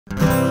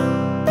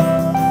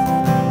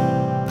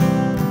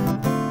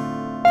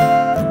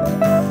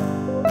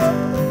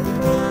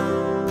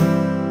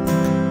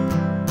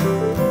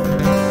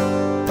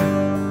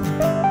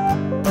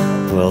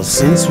Well,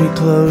 since we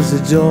closed the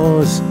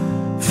doors,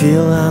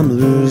 feel I'm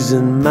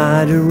losing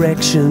my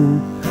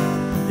direction.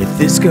 If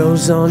this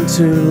goes on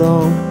too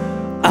long,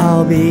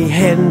 I'll be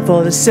heading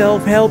for the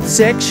self-help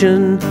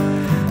section.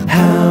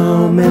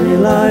 How many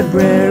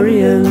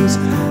librarians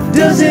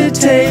does it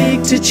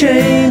take to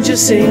change a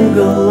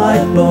single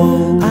light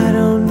bulb? I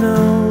don't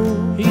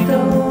know. He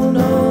don't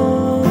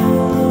know.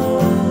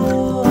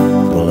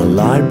 Well, a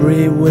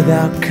library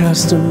without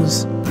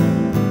customers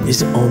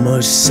is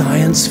almost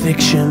science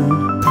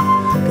fiction.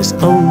 There's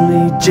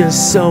only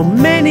just so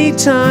many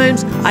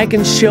times I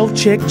can shelf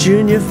check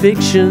junior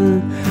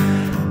fiction.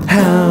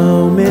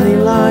 How many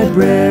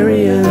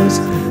librarians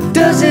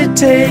does it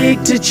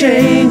take to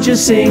change a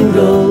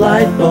single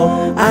light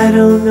bulb? I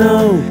don't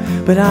know,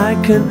 but I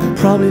can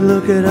probably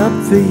look it up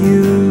for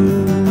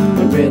you.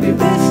 I really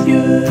miss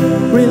you.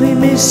 Really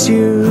miss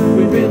you.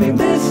 We really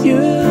miss you.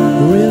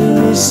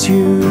 Really miss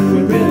you.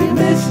 We really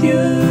miss you.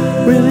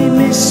 Really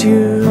miss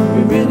you.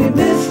 We really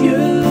miss you.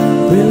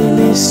 Really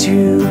miss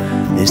you.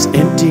 This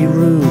empty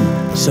room,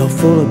 so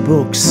full of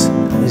books,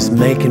 is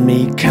making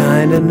me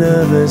kinda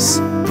nervous.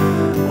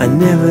 I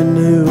never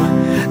knew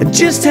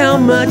just how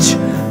much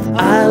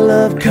I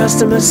love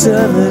customer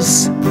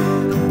service.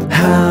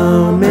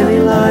 How many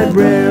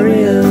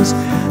librarians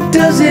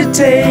does it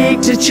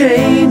take to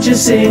change a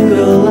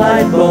single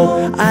light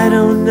bulb? I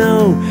don't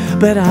know,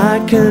 but I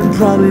can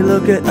probably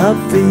look it up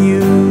for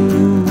you.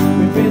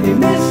 We really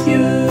miss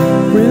you.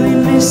 Really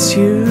miss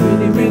you.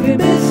 Really, really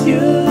miss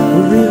you.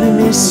 We really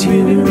miss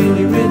you. We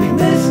really, really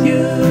miss you.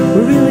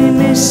 We really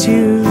miss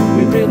you.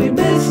 We really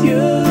miss you.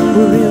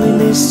 We really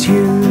miss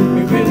you.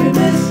 We really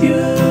miss you.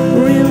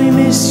 Really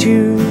miss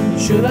you.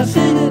 Should I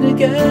sing it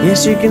again?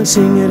 Yes, you can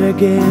sing it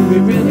again. We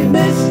really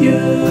miss you.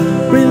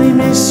 Really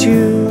miss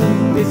you.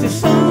 Is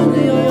this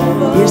finally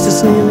over? Yes,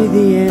 it's nearly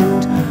the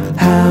end.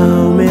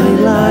 How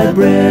many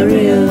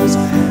librarians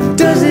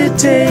does it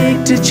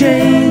take to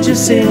change a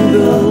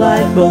single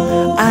light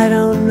bulb? I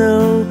don't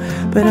know,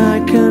 but I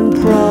can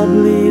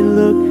probably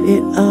look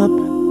it up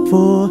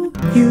for